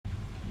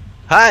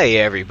Hi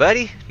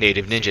everybody,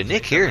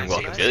 NativeNinjaNick here and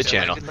welcome to the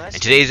channel. In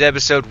today's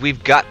episode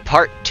we've got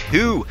part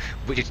 2,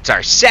 which is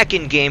our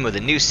second game of the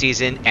new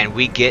season, and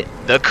we get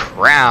the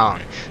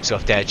crown. So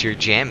if that's your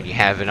jam and you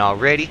haven't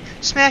already,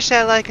 smash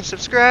that like and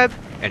subscribe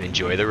and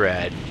enjoy the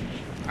ride.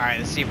 Alright,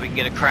 let's see if we can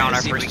get a crown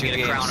our first two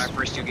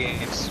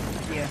games.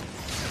 Yeah.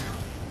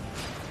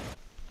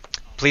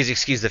 Please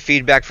excuse the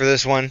feedback for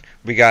this one.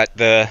 We got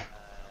the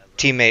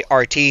teammate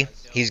RT.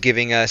 He's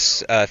giving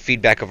us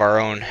feedback of our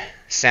own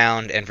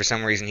sound, and for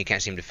some reason he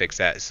can't seem to fix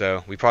that,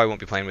 so we probably won't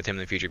be playing with him in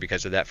the future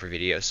because of that for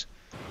videos.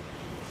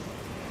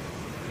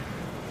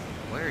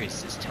 Where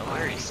is this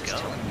telling me to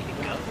go?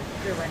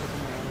 You're right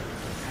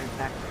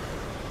back.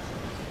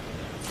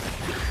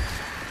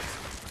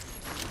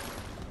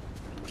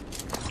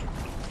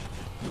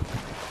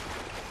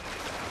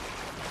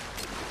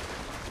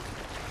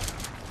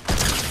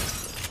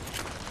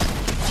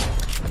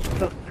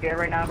 So scared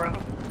right now, bro.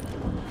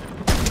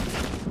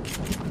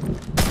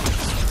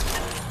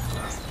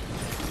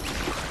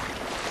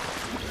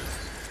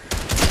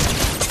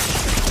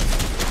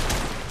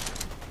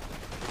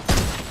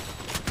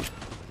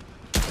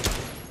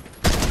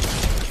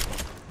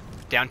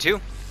 Down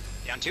two.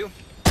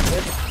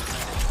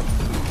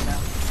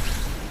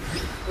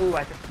 Ooh,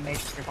 I just made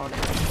your phone.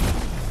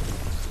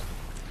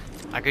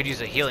 I could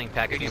use a healing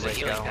pack if anybody's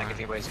got one.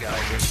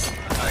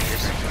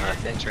 Here's some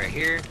bench right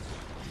here.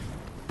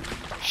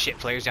 Shit,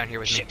 players down here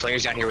with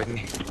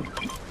me.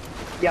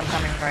 Yeah, I'm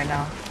coming right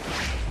now.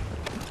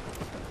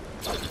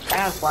 I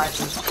have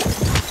flashes.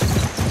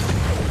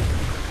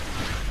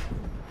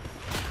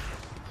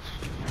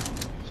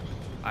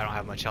 I don't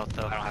have much health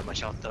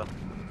though.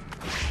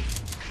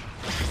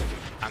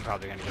 I'm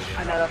probably gonna go do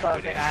I know that's what I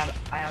was saying. I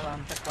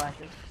have 6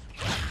 flashes.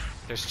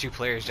 There's two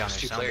players down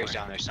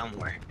there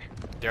somewhere.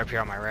 They're up here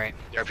on my right.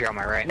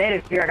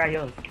 Native, here, I got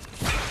healed.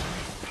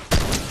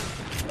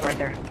 Right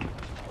there.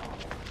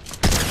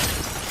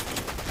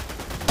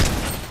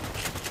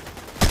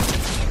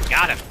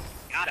 Got him.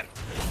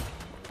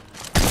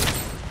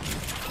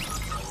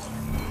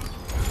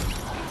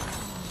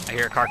 I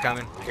hear a car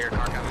coming.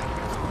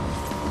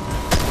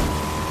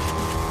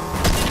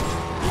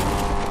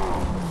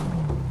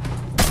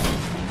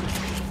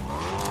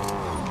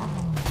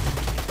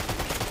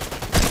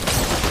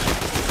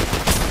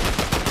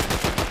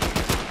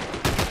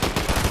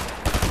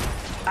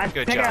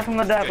 Good Take job. out from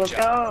the deck, let's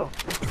go!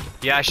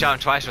 Yeah, I shot him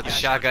twice with the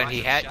shotgun.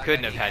 He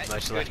couldn't have had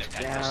much left.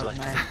 Yeah, that was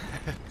nice.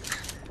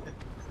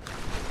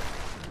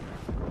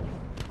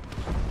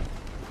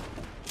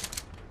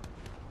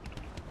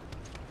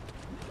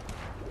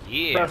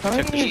 Yeah, Bro,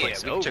 we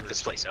took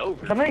this place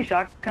over. Some of these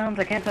shotguns,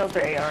 I can't tell if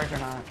they're ARs or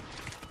not.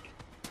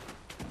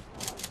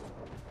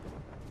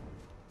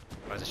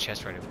 Where's the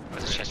chest right here?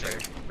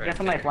 You got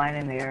somebody flying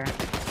in the air.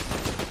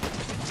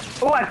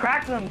 Oh, I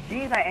cracked him!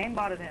 Jeez, I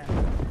aimbotted him.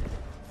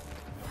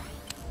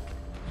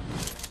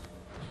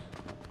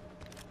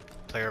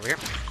 Player over here.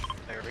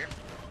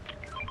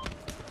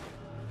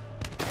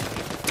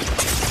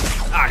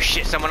 Ah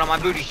shit, someone on my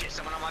booty.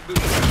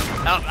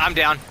 Oh, I'm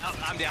down.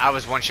 I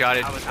was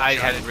one-shotted. I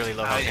had really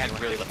low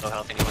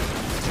health anyway.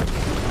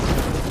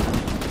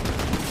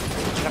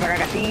 I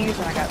got thieves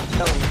and I got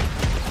stones.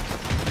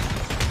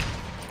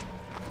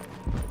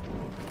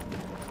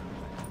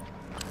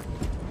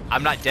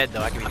 I'm not dead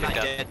though, I can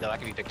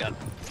be picked up.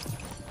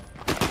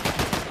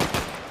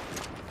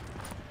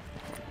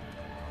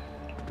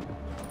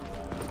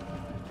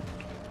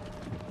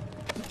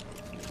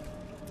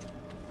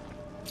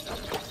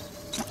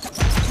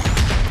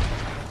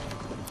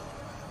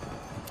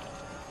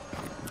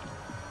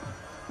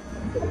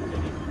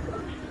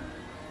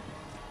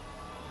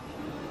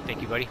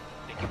 Thank you,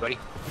 buddy.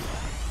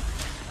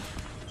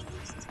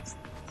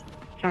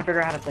 Trying to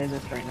figure out how to play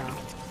this right now.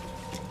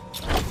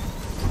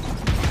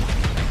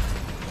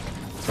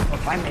 Oh,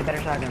 find me a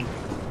better shotgun.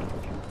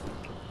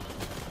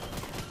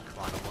 Come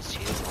on, almost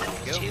healed.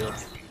 There you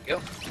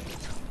go.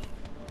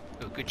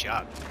 Oh, good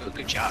job.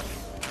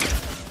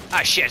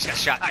 Ah shit, I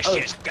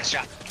just got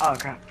shot. Oh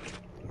crap.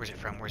 Where's it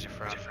from? Where was that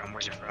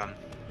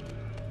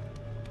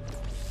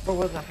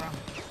from?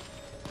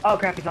 Oh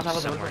crap, he's on top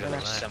of the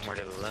roof. Somewhere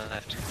to the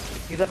left.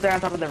 He's up there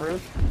on top of the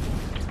roof.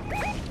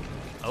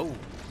 Oh.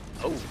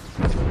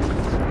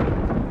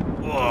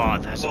 Whoa,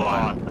 that's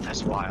wild.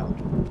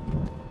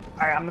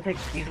 Alright, I'm gonna take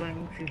these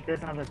wings. He's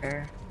just another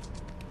pair.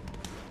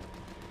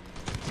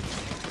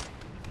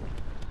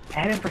 I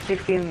hit him for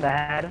 60 in the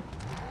head.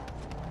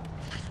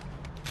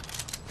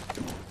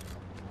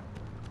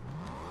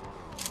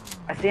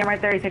 I see him right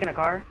there. He's taking a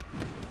car.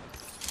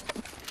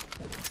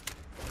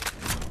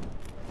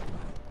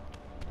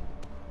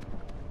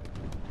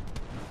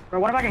 Bro,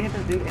 what if I can hit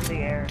this dude in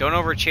the air? Don't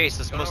over chase,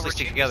 let's mostly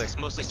stick together.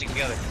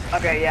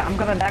 Okay, yeah, I'm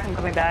coming back.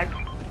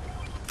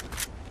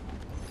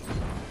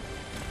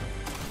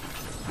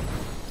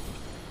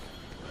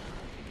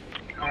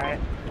 Alright.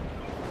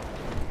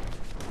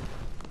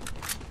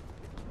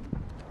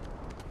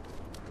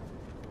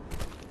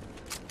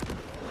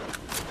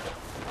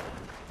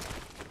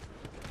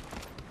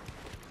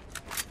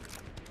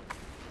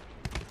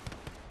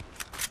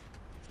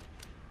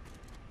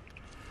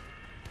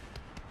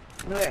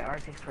 No, wait,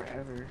 ours takes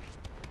forever.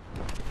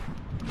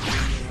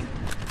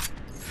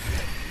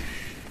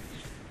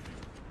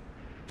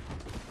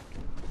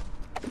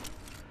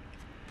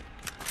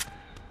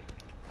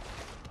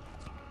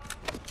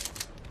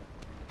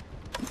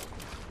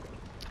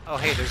 Oh,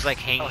 hey, there's like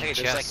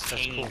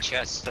hanging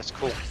chests. That's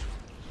cool.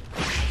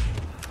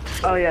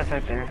 Oh, yeah, it's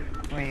right there.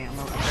 Wait, I'm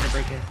gonna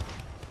break it.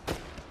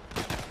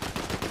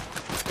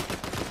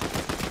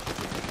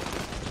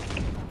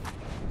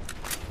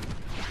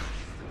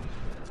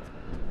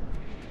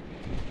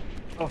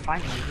 Oh,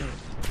 finally,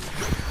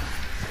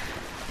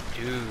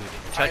 Dude,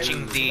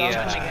 touching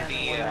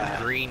the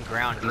green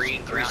ground, three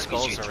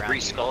skulls around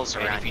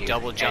you. And if you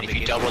double jump, it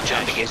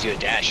gives you a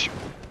dash.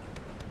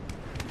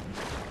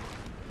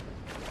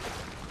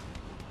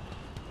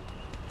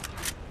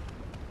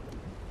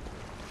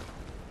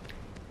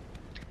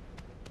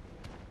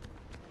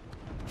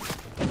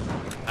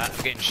 I'm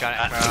getting shot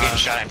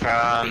at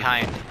from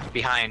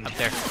behind, up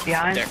there.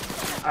 Behind? Up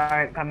there.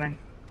 Alright, coming.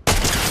 I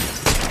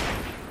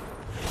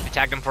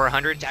tagged him for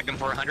 100.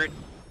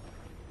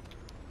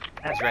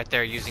 He's right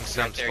there using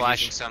some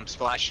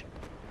splash.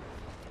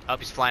 Oh,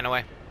 he's flying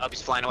away.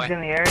 He's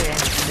in the air, yeah,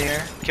 he's in the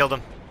air. Killed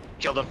him.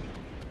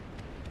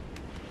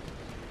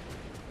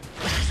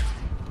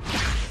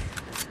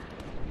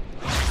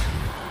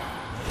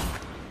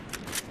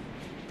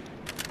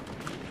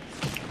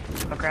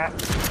 Oh crap.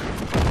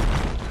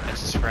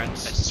 That's his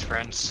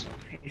friends.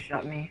 He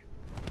shot me.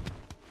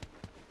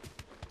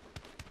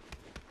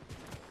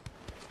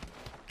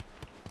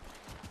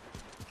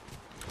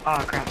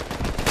 Oh crap.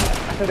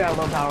 I still got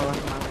a low power left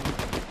in my lane.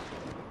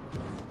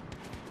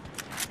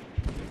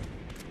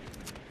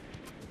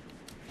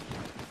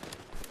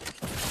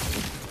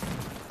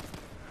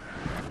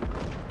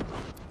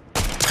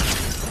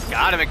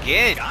 Got him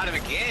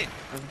again.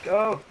 Let's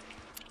go.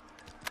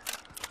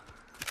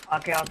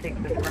 Okay, I'll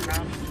take this for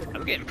round.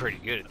 I'm getting pretty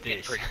good at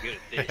this.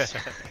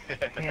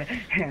 Yeah.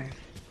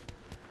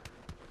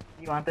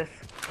 You want this?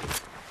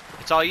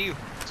 It's all you.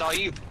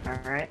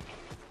 Alright.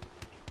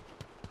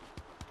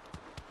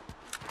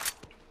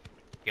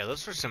 Yeah,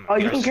 those were some. Oh,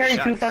 you can carry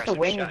impressive two sets of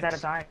wings shots. at a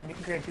time. You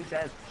can carry two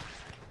sets.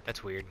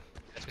 That's weird.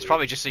 It's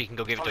probably just so you can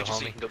go give it to a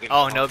homie.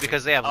 Oh no,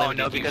 because they have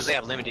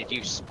limited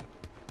use.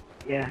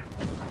 Yeah.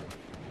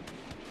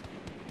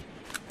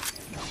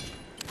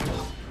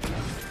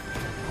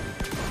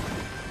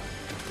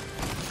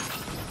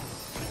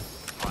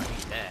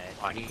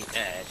 I need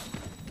that.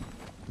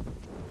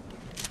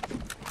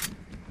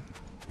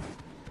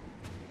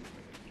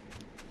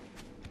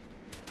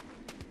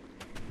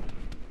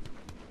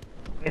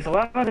 Okay, so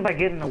what happens if I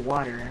get in the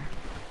water?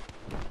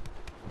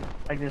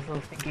 Like this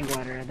little stinky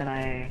water, and then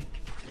I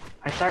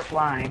start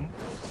flying.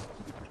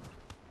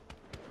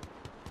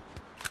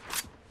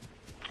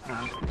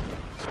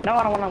 No,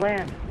 I don't want to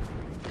land.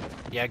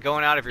 Yeah,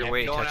 going out of your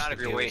way is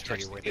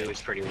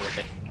pretty worth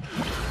it.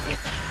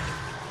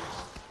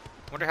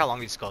 Wonder how long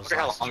these skulls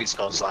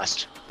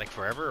last. Like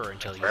forever or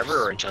until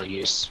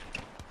use? I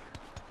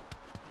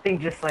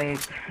think just like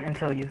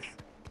until use.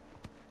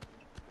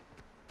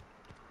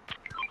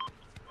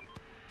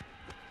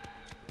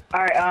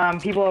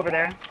 Alright, people over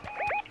there.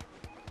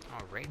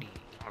 Alrighty.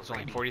 There's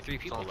only 43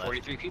 people left.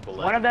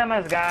 One of them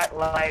has got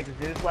like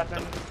Zeus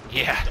weapons.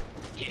 Yeah.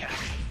 Yeah,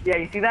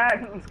 you see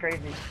that? It's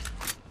crazy.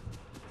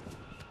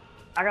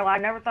 I gonna lie, I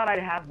never thought I'd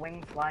have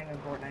wings flying in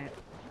Fortnite.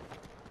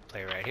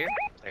 Play right here.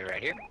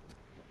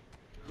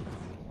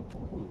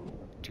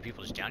 Two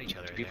people just down each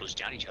other.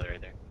 Right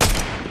there.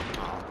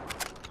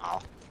 Oh.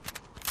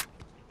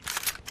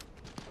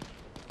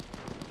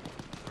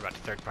 We're about to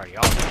third party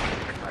all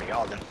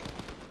of them.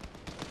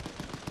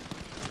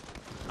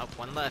 Up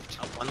one left.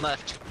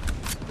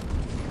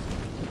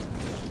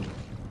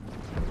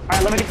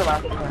 Alright, let me get the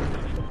last one.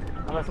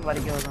 Unless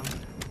somebody kills them.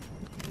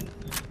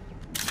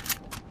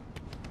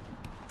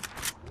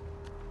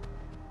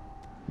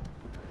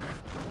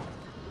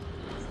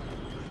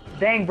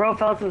 Dang, bro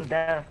fell to his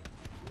death.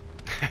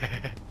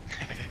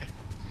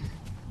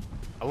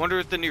 I wonder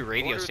what the new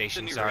radio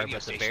stations are,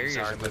 but the barriers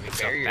are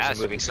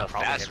moving so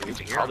fast. We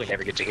probably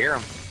never get to hear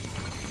them.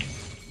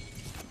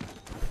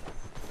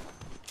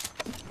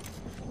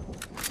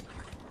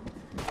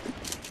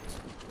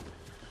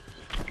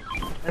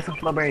 There's some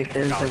flowberry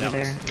fizz over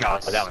there. Oh,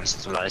 that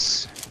one's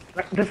nice.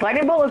 This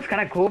lightning bolt looks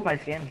kind of cool with my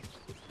skin.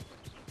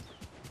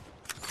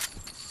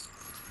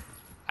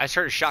 I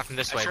started shot from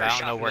this way, but I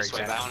don't know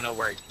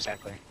where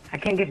exactly. I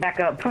can't get back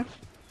up. Oh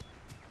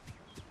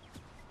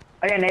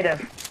yeah,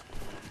 native.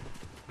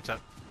 What's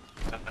up?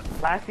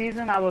 Last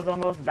season I was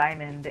almost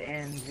diamond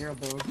in 0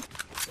 build.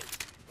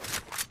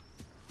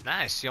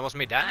 Nice, you almost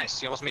made that. Good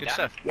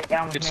stuff. Yeah, I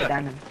almost made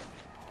diamond.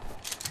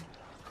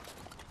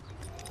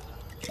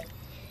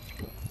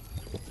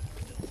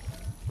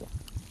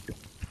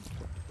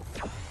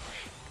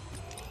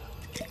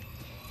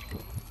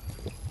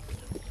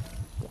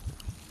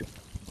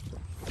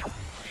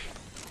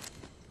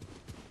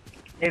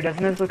 Yeah,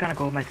 doesn't this look kind of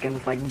cool with my skin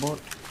with lightning bolt?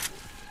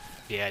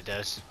 Yeah, it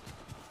does.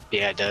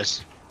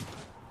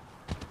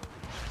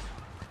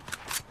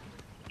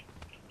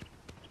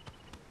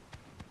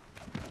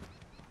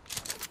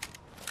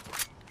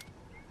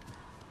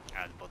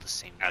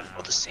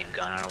 With the same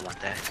gun, I don't want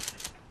that.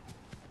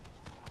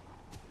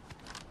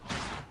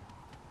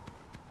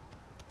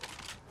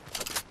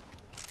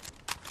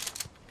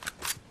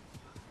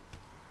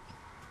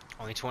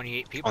 Only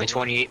 28 people. Only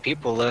 28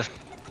 people left.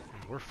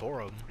 We're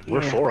 4 of them.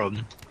 We're 4 of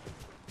them.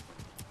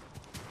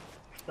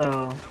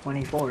 So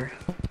 24.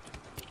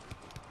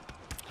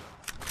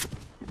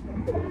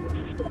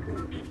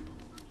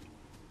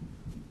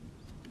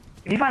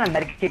 If you find a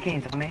medkit, can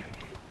you tell me?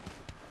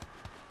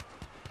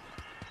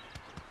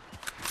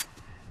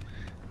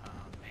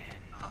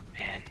 Oh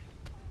man.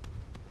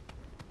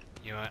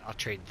 You know what? I'll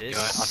trade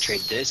this. I'll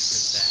trade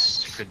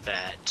this for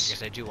that. I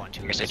guess I do want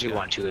two. I guess I do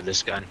want 2 of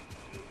this gun.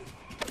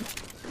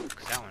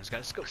 Cause that one's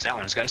got a scope. That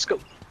one's got a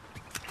scope.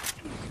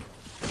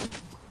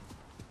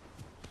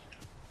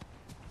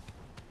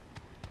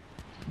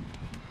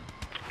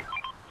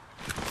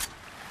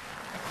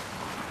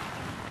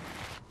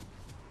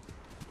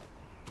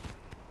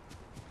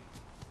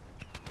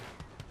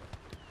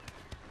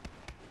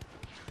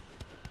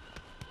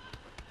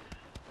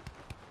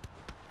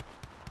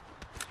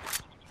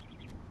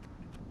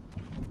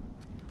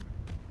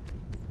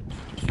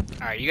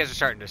 Alright, you guys are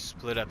starting to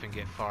split up and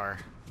get far.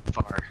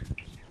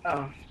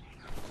 Oh.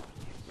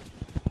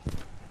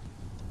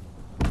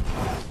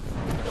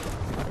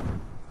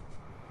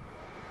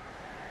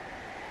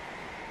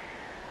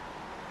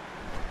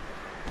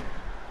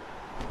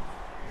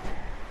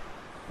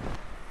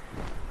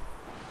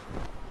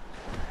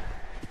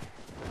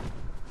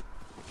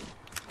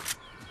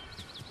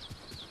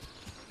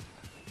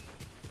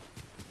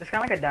 It's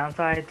kind of like a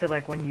downside to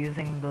like when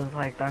using those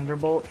like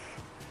thunderbolts,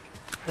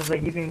 cause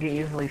like you can get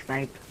easily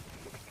sniped.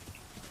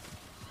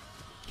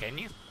 Can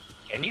you?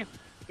 Can you?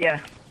 Yeah.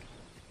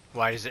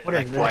 Why does it What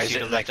like is this? Why force is you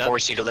to it like lift up?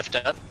 force you to lift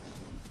up?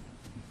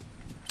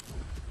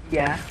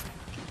 Yeah.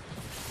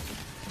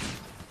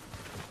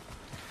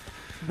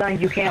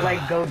 Like you can't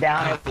like go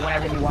down it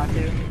whenever you want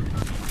to.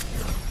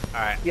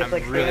 Alright, You have,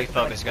 I'm like, really stairs,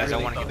 focused, like, guys. I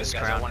really want to get this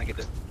crown. I want to get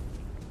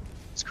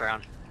this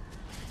crown.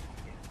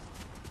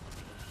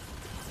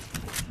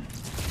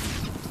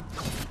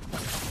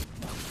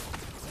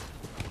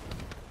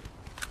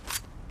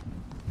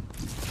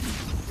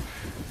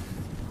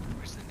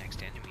 Where's the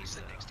next enemies?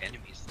 The next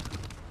enemies.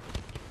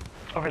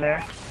 Over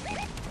there.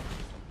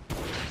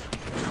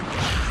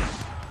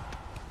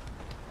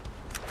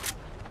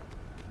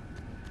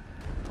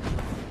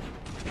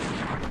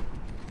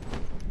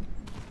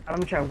 Let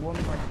me try one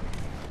more.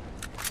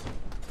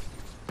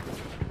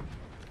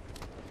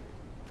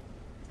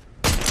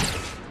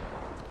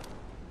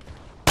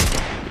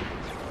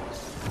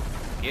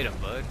 Get him,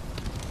 bud.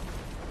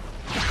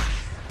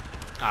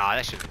 Ah,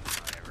 that should be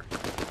whatever.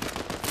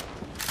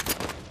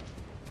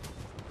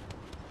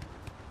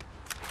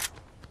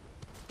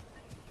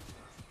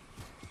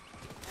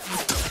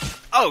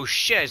 Oh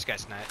shit, I just got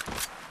sniped.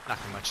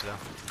 Nothing much though.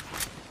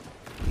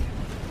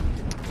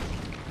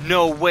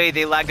 No way,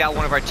 they lagged out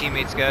one of our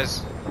teammates,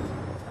 guys.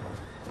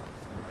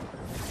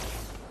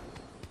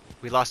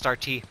 We lost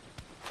RT.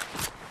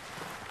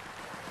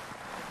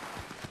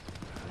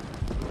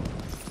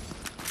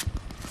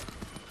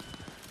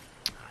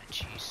 Ah,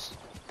 jeez.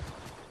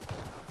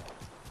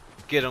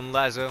 Get him,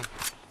 Lazo.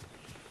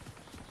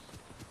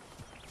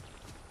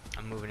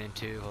 I'm moving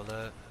into, hold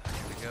up. There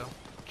we go.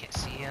 Can't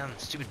see him.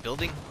 Stupid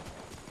building.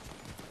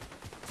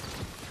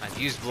 My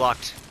view's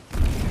blocked.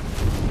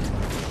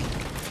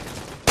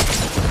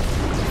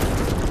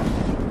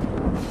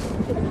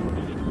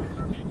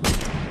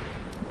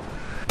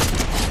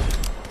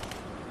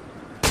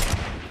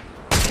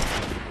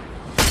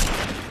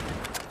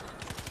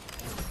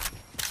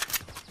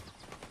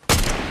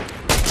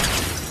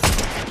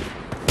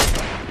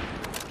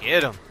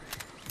 Get him.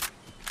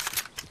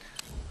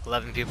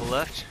 11 people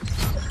left.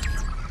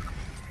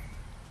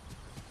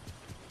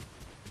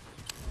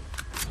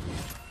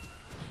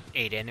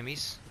 Eight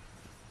enemies.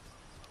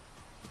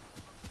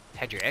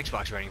 Had your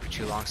Xbox running for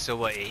too long, so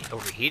what, it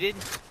overheated?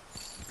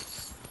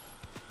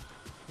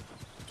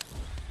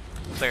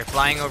 Player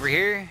flying over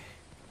here.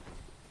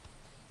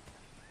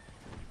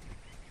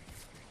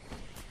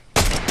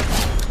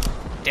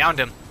 Downed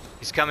him.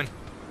 He's coming.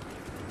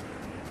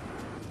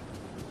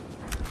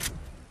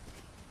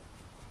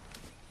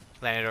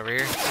 Landed over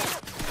here.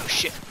 Oh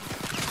shit.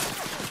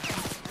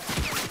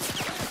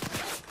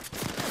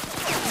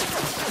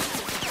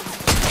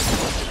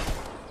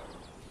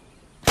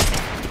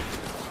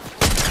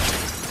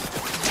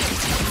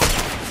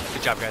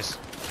 Good job, guys.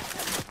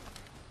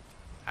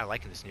 I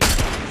like this new.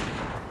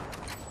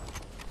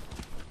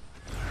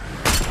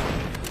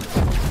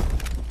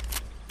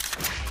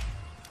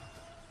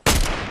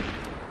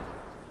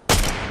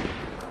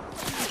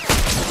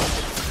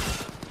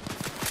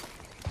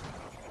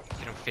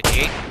 Get him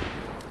 58.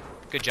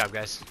 Good job,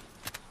 guys.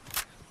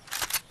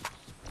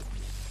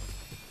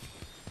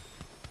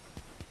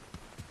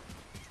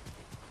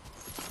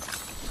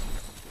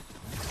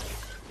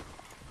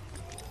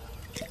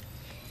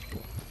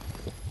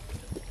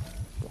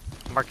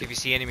 Mark if you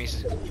see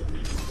enemies.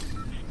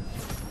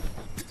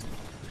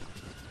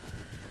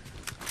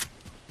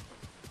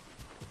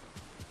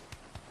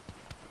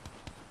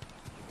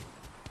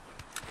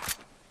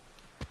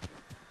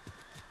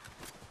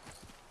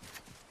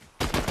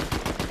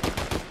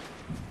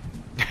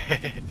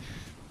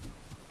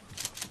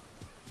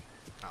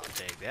 I'll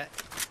take that.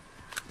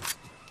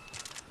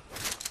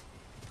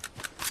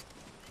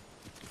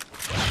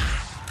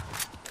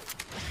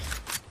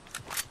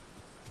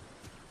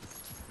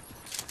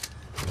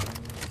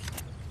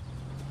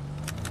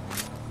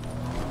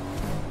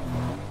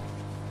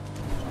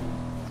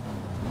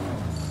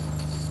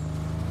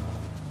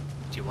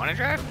 Do you want to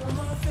drive?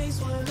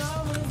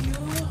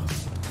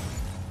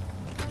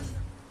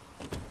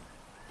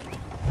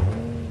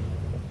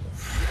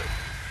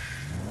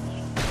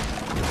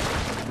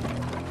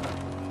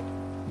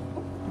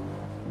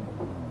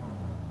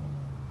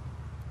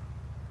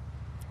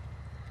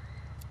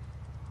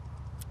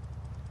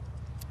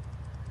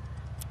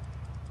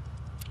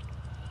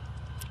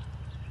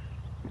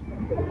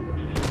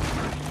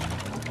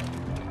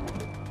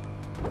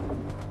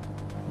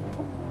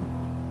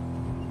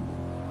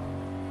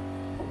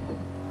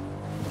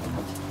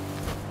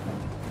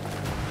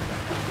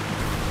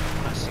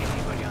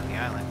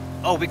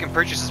 Oh, we can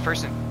purchase this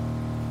person.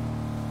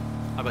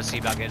 I'll go see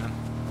about getting him.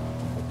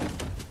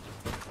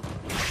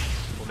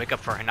 We'll make up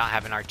for not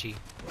having RT.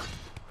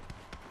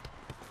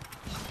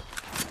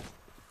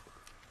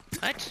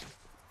 What?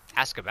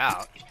 Ask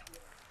about.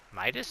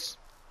 Midas?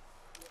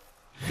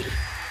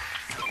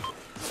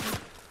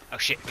 Oh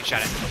shit, good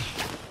shot at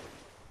him.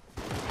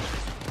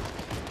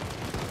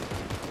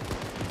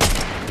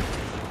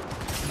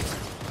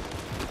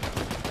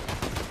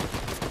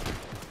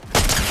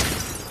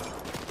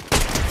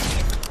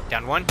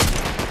 Down one.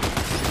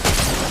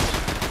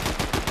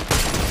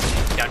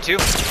 Down two.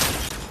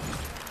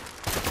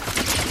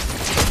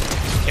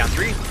 Down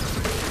three.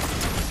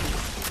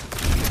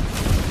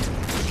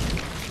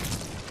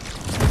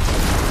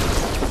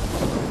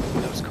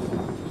 That was cool.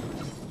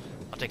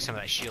 I'll take some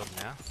of that shield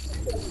now.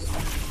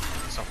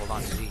 So I'll hold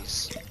on to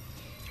these.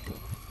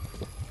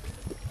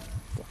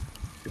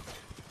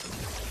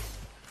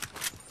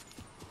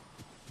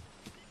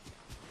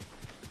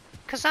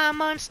 Cause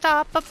I'm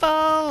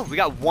unstoppable. We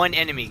got one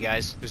enemy,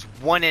 guys. There's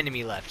one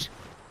enemy left.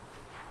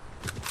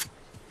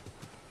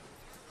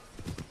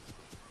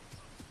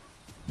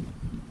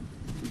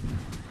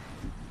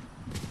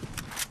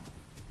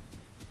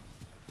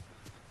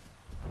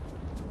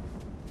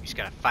 You just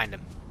gotta find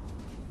him.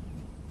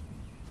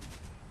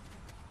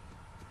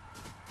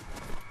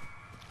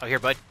 Oh, here,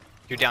 bud.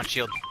 You're down,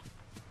 shield.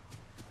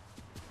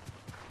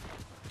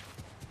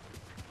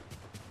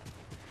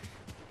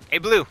 Hey,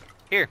 Blue.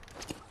 Here.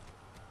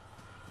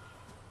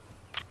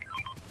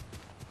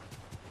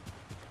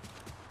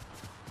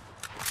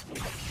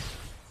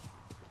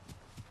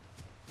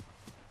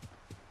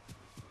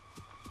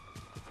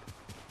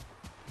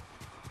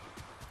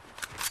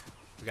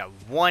 We got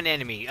one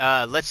enemy.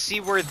 Let's see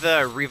where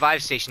the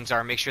revive stations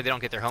are. Make sure they don't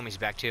get their homies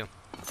back too.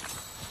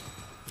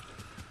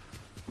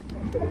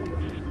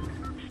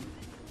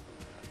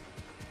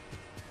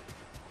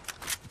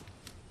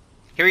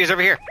 Here he is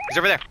over here. He's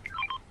over there.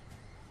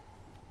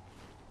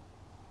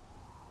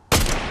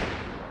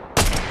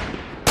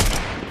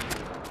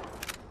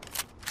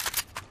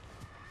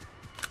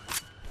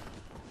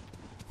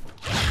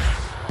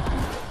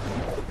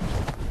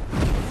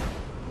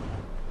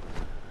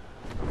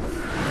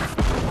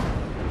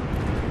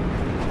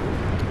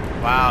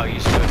 Wow, you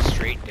just go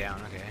straight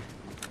down, okay.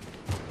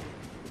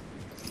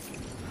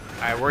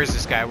 Alright, where's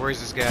this guy? Where's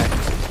this guy?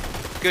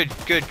 Good,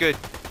 good, good.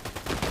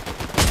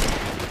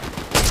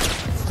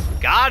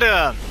 Got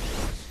him!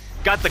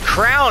 Got the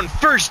crown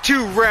first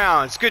 2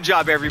 rounds. Good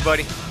job,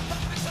 everybody.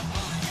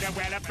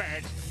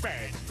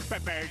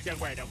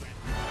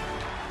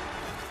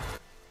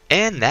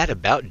 And that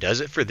about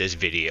does it for this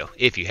video.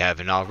 If you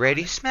haven't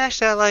already, smash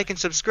that like and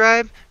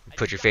subscribe.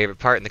 Put your favorite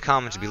part in the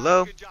comments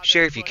below.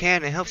 Share if you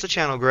can, it helps the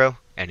channel grow.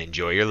 And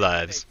enjoy your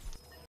lives.